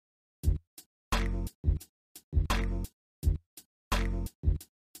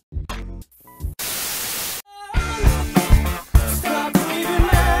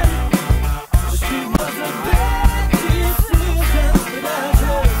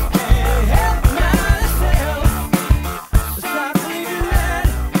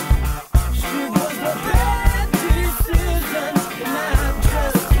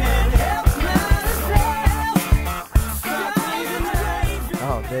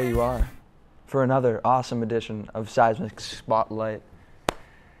there you are for another awesome edition of Seismic Spotlight.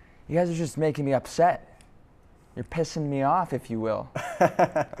 You guys are just making me upset. You're pissing me off, if you will.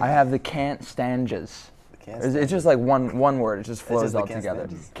 I have the Cantstanjas. It's just like one word. It just flows all together.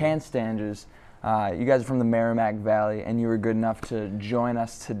 Cantstanjas. You guys are from the Merrimack Valley, and you were good enough to join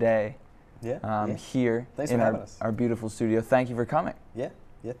us today. Here in our beautiful studio. Thank you for coming. Thank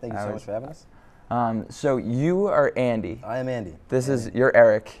you so much for having us. So you are Andy. I am Andy. You're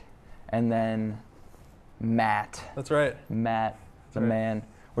Eric, and then Matt. That's right. Matt, the man.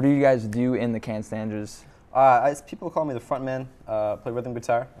 What do you guys do in the Cantstanjas? People call me the front man. Play rhythm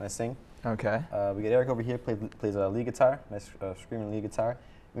guitar and I sing. Okay. We get Eric over here, plays lead guitar, nice screaming lead guitar.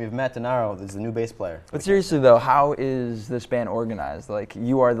 We have Matt Denaro, who's the new bass player. But seriously though, how is this band organized? Like,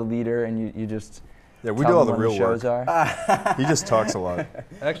 you are the leader and you just we do all the real shows work. He just talks a lot.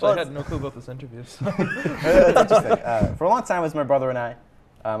 Actually, I had no clue about this interview. So. That's interesting. For a long time, it was my brother and I.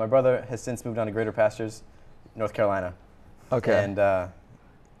 My brother has since moved on to Greater Pastures, North Carolina. Okay. And I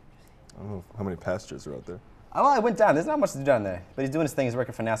don't know how many pastures are out there. Well, I went down. There's not much to do down there. But he's doing his thing. He's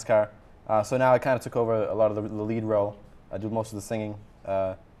working for NASCAR. So now I kind of took over a lot of the lead role. I do most of the singing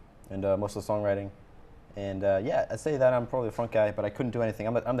and most of the songwriting. And I say that I'm probably the front guy, but I couldn't do anything.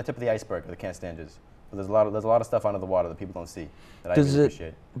 I'm the tip of the iceberg of the Cantstanjas. But there's a lot of stuff under the water that people don't see that I really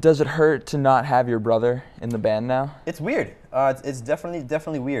appreciate. Does it hurt to not have your brother in the band now? It's weird. It's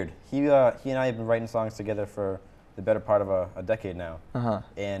definitely weird. He and I have been writing songs together for the better part of a decade now.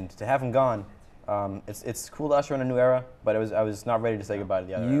 And to have him gone, it's cool to usher in a new era, but I was not ready to say goodbye to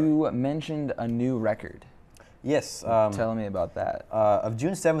the other era. You mentioned a new record. Yes. Tell me about that. Of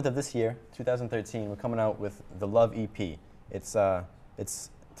June 7th of this year, 2013, we're coming out with the Love EP. It's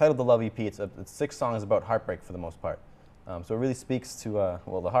titled the Love EP. It's 6 songs about heartbreak for the most part. So it really speaks to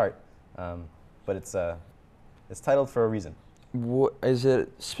the heart, but it's titled for a reason. Is it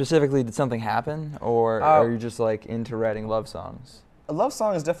specifically, did something happen, or are you just like into writing love songs? Love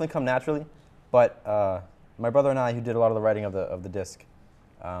songs definitely come naturally, but my brother and I, who did a lot of the writing of the disc,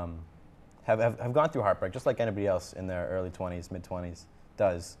 have gone through heartbreak just like anybody else in their early 20s, mid 20s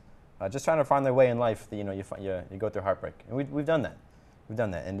does. Just trying to find their way in life. You go through heartbreak, and we've done that. We've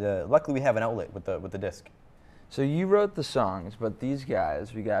done that, and luckily we have an outlet with the disc. So you wrote the songs, but these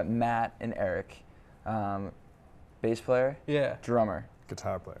guys, we got Matt and Eric, bass player, drummer,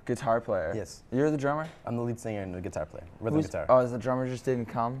 guitar player. Yes. You're the drummer? I'm the lead singer and the guitar player, rhythm guitar. Oh, the drummer just didn't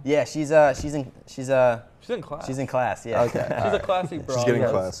come? Yeah, she's in class. She's in class. Yeah. Okay. She's a classy broad. She's getting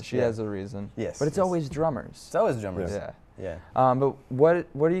class. She has a reason. Yes. But it's always drummers. It's always drummers. Yeah. But what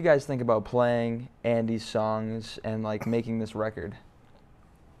do you guys think about playing Andy's songs and like making this record?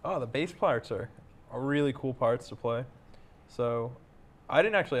 Oh, the bass parts are really cool parts to play. So I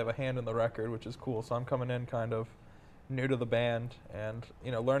didn't actually have a hand in the record, which is cool. So I'm coming in kind of new to the band, and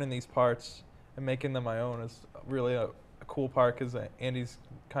learning these parts and making them my own is really a cool part, because Andy's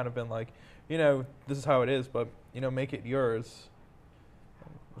kind of been like, this is how it is, but make it yours,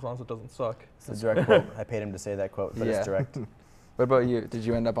 as long as it doesn't suck. It's a direct quote. I paid him to say that quote, but it's direct. What about you? Did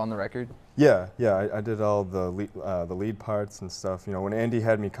you end up on the record? Yeah. I did all the lead parts and stuff. When Andy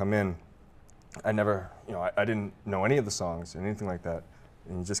had me come in, I never, I didn't know any of the songs or anything like that.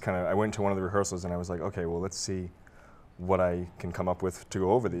 And just I went to one of the rehearsals and I was like, okay, well, let's see what I can come up with to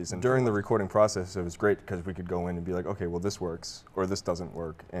go over these. And during the recording process, it was great because we could go in and be like, okay, well, this works or this doesn't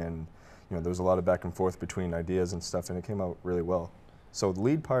work. And there was a lot of back and forth between ideas and stuff, and it came out really well. So the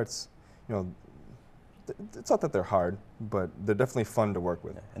lead parts, it's not that they're hard, but they're definitely fun to work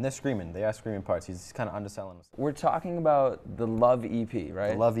with. And they're screaming. They are screaming parts. He's kind of underselling us. We're talking about the Love EP,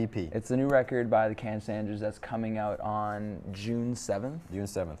 right? The Love EP. It's the new record by the Cantstanjas that's coming out on June 7th. June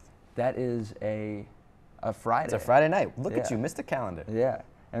 7th. That is a Friday. It's a Friday night. Look at you, Mr. Calendar. Yeah.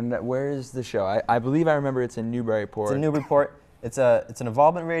 And where is the show? I believe I remember it's in Newburyport. It's in Newburyport. It's an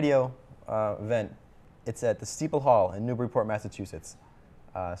Involvement Radio event. It's at the Steeple Hall in Newburyport, Massachusetts.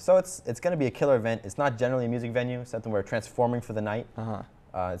 So it's going to be a killer event. It's not generally a music venue, something we're transforming for the night.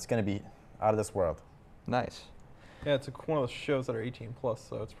 It's going to be out of this world. Nice. Yeah, it's one of those shows that are 18 plus,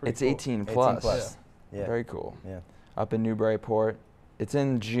 so it's pretty It's cool. 18 plus. 18 plus. Yeah. Very cool. Yeah. Up in Newburyport. It's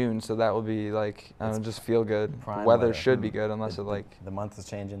in June, so that will be like, just feel good. Prime Weather should be good unless the month is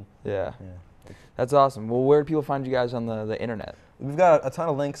changing. Yeah. That's awesome. Well, where do people find you guys on the internet? We've got a ton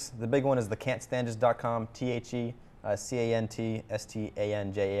of links. The big one is the Cantstanjas.com,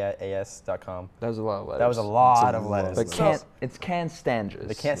 Cantstanjas.com. That was a lot of letters. That was a lot of letters. But it's Cantstanjas.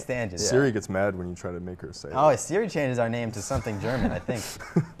 The Cantstanjas. Siri gets mad when you try to make her say it. Oh, Siri changes our name to something German, I think.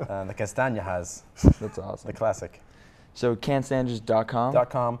 The Cantstanjas. That's awesome. The classic. So Cantstanjas.com.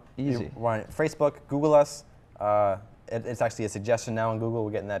 .com. Easy. We're on Facebook. Google us. It's actually a suggestion now on Google.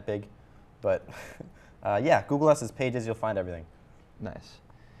 We're getting that big. But yeah, Google us as Pages. You'll find everything. Nice.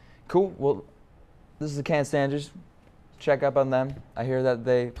 Cool. Well, this is the Cantstanjas. Check up on them. I hear that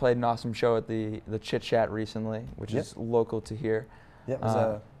they played an awesome show at the Chit Chat recently, which is local to here. Yeah, it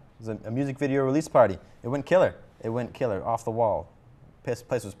was a music video release party. It went killer. It went killer, off the wall. Place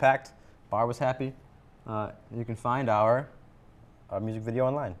was packed. Bar was happy. You can find our music video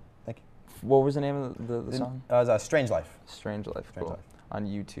online. Thank you. What was the name of the song? It was Strange Life. Strange Life. Strange Cool. Life. On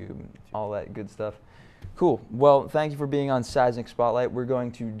YouTube, all that good stuff. Cool. Well, thank you for being on Seismic Spotlight. We're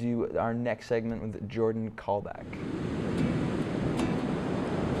going to do our next segment with Jordan Kaulback.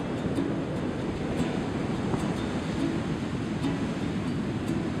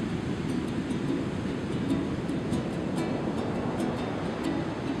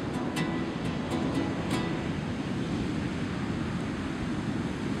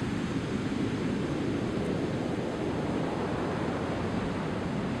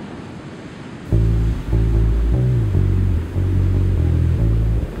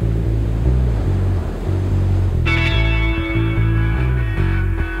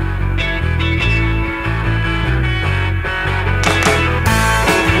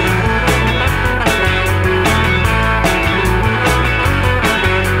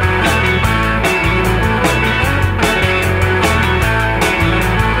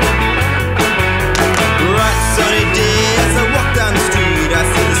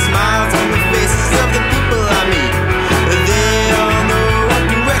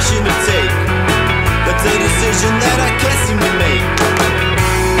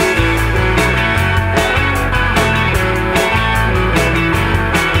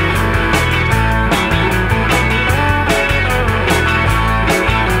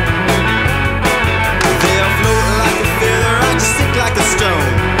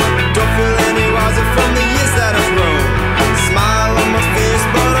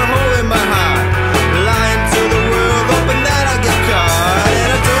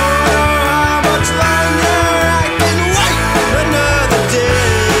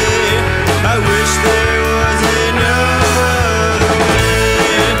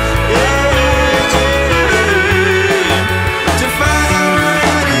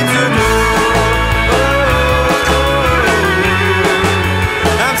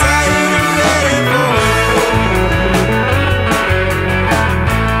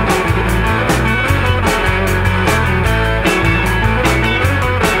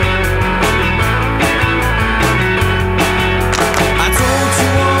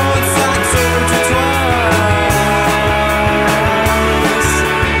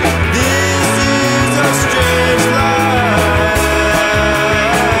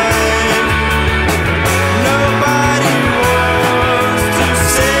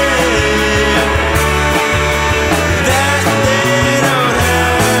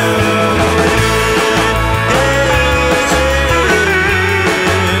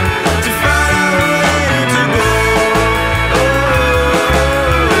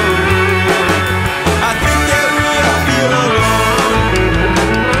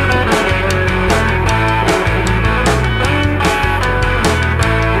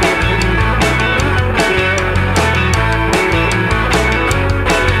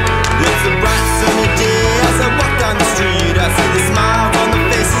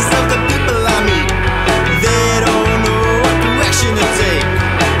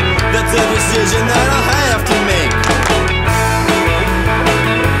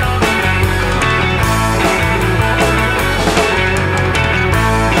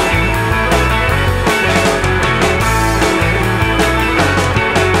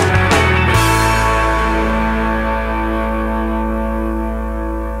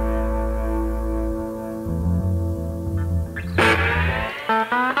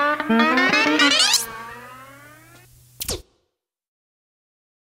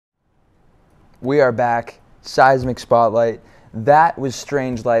 We are back. Seismic Spotlight. That was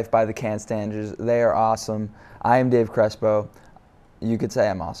Strange Life by the Cantstanjas. They are awesome. I am DAve Crespo. You could say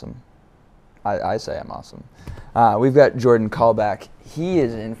I'm awesome. I say I'm awesome. We've got Jordan Kaulback. He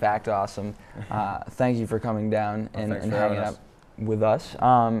is, in fact, awesome. Thank you for coming down and hanging out with us.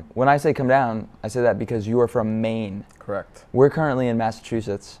 When I say come down, I say that because you are from Maine. Correct. We're currently in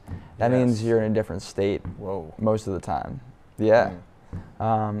Massachusetts. That Yes. means you're in a different state. Whoa. Most of the time. Yeah.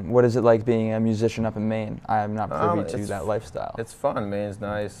 What is it like being a musician up in Maine? I am not privy to that lifestyle. It's fun. Maine's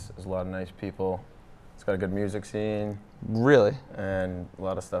nice. There's a lot of nice people. It's got a good music scene. Really? And a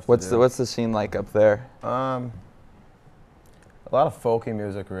lot of stuff What's to do. the scene like up there? A lot of folky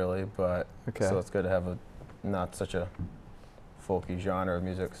music, really, but Okay. so it's good to have a not such a folky genre of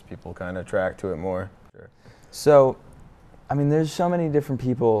music, so people kind of attract to it more. Sure. So, I mean, there's so many different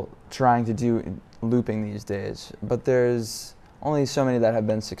people trying to do looping these days, but there's only so many that have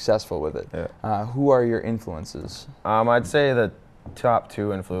been successful with it. Yeah. Who are your influences? I'd say the top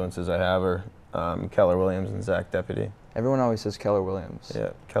 2 influences I have are Keller Williams and Zach Deputy. Everyone always says Keller Williams.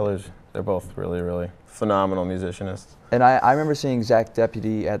 Yeah, they're both really, really phenomenal musicianists. And I remember seeing Zach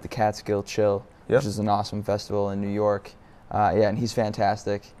Deputy at the Catskill Chill, Yep. which is an awesome festival in New York. Yeah, and he's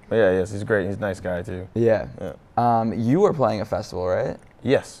fantastic. Yeah, yes, he's great. He's a nice guy too. Yeah. Yeah. You were playing a festival, right?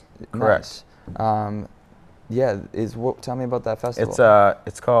 Yes, correct. Nice. Yeah, tell me about that festival. It's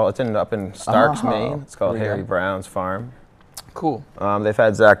up in Starks, Maine. It's called There you Harry go. Brown's Farm. Cool. They've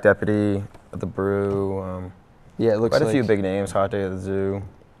had Zach Deputy at the Brew. Yeah, it looks Quite like a few big names. Hot Day at the Zoo.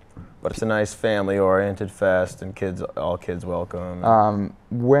 But it's a nice family-oriented fest, and all kids welcome.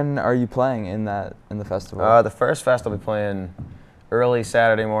 When are you playing in the festival? The first fest I'll be playing early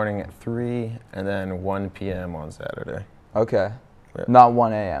Saturday morning at 3, and then 1 p.m. on Saturday. Okay. Yeah. Not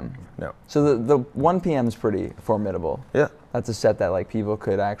 1 a.m. No. So the 1 p.m. is pretty formidable. Yeah. That's a set that like people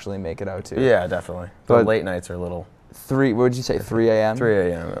could actually make it out to. Yeah, definitely. But The late nights are a little. 3. What would you say? 3 a.m. 3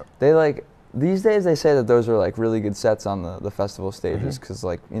 a.m. Yeah. They like these days they say that those are like really good sets on the festival stages Mm-hmm. because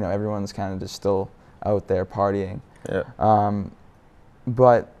like everyone's kind of just still out there partying. Yeah.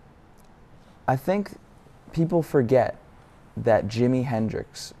 But I think people forget that Jimi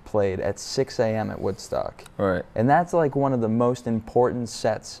Hendrix played at 6 a.m. at Woodstock. Right. And that's like one of the most important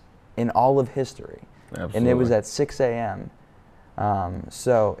sets in all of history. Absolutely. And it was at 6 a.m.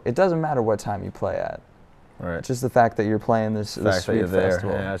 So it doesn't matter what time you play at. Right. Just the fact that you're playing this The fact that sweet you're there.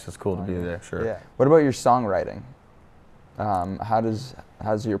 festival. Yeah, it's just cool to be there. Sure. Yeah. What about your songwriting?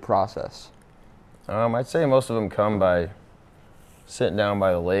 How's your process? I'd say most of them come by sitting down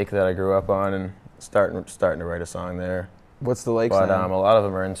by the lake that I grew up on and starting to write a song there. What's the lake's But name? a lot of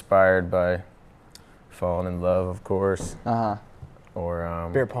them are inspired by falling in love, of course, Uh-huh. or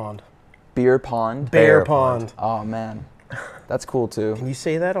Bear Pond. Beer Pond? Bear Bear Pond. Oh, man. That's cool, too. Can you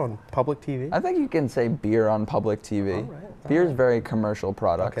say that on public TV? I think you can say beer on public TV. All right, Beer is very commercial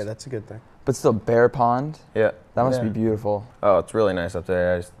product. Okay, that's a good thing. But still, Bear Pond? yeah. That must Yeah. be beautiful. Oh, it's really nice up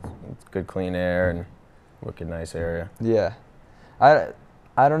there. It's good, clean air and wicked nice area. Yeah. I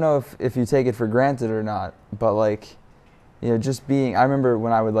don't know if you take it for granted or not, but like, just being, I remember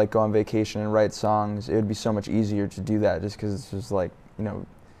when I would like go on vacation and write songs, it would be so much easier to do that just because it's just like,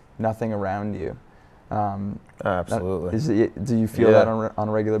 nothing around you. Absolutely. Do you feel Yeah. that on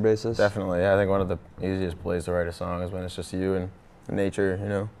a regular basis? Definitely. Yeah, I think one of the easiest places to write a song is when it's just you and nature,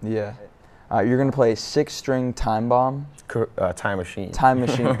 Yeah. You're going to play 6-string Time Bomb? Time Machine. Time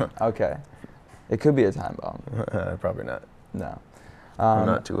Machine. Okay. It could be a time bomb. Probably not. No. I'm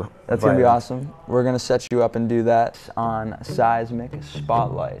not too. That's going to be violent. awesome. We're going to set you up and do that on Seismic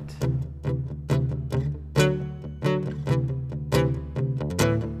Spotlight.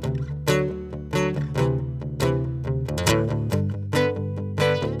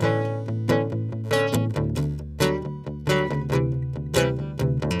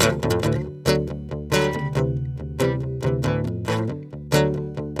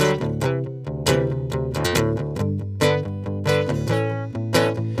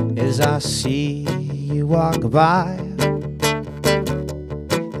 As I see you walk by,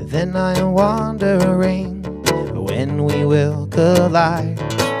 then I am wondering when we will collide.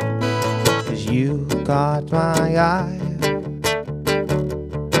 'Cause you caught my eye,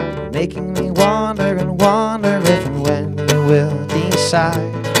 making me wonder and wonder if and when you will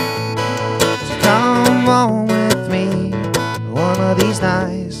decide to come on with me one of these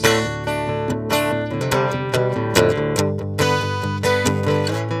nights.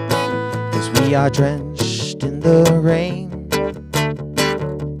 We are drenched in the rain,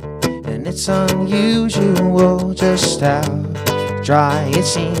 and it's unusual just how dry it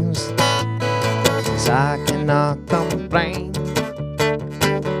seems. 'Cause I cannot complain,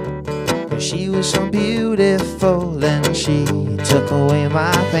 'cause she was so beautiful and she took away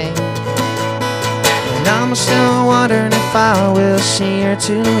my pain. And I'm still wondering if I will see her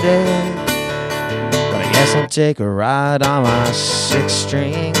today. But I guess I'll take a ride on my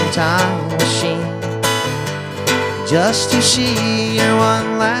 6-string time machine, just to see her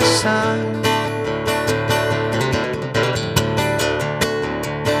one last time.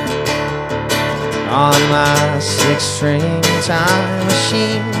 On my 6-string time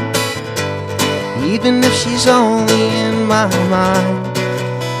machine, even if she's only in my mind.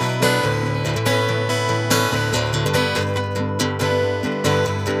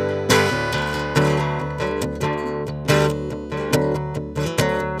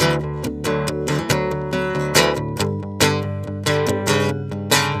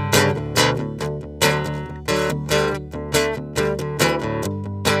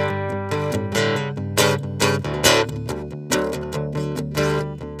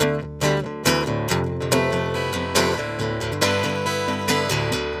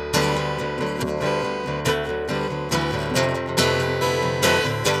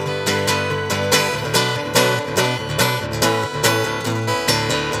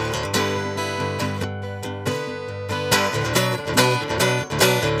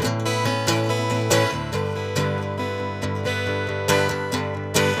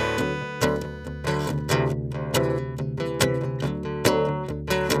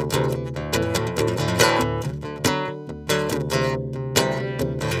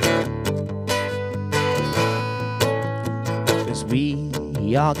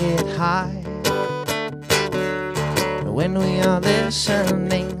 we all get high when we are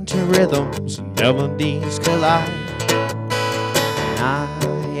listening to rhythms and melodies collide. And I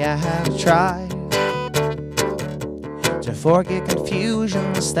have tried to forget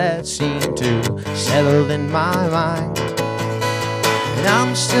confusions that seem to settle in my mind. And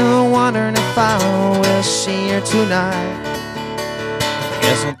I'm still wondering if I will see her tonight.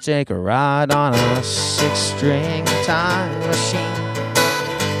 Guess I'll take a ride on a 6-string time machine.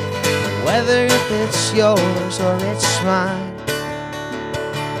 Whether if it's yours or it's mine.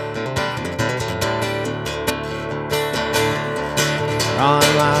 On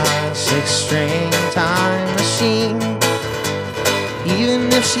my 6-string time machine,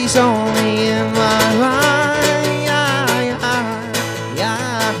 even if she's only in my mind.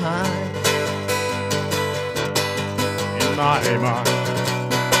 In my mind.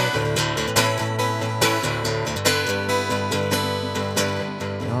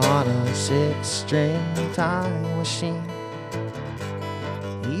 On a 6-string time machine,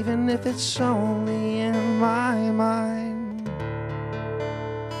 even if it's only in my mind.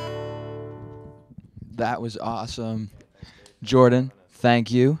 That was awesome. Jordan,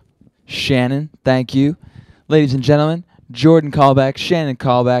 thank you. Shannon, thank you. Ladies and gentlemen, Jordan Kaulback, Shannon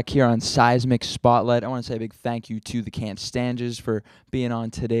Kaulback here on Seismic Spotlight. I want to say a big thank you to the Cantstanjas for being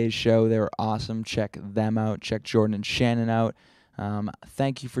on today's show. They were awesome. Check them out. Check Jordan and Shannon out.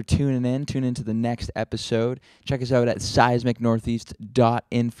 Thank you for tuning in. Tune in to the next episode. Check us out at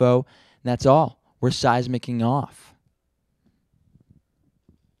seismicnortheast.info. And that's all. We're seismicking off.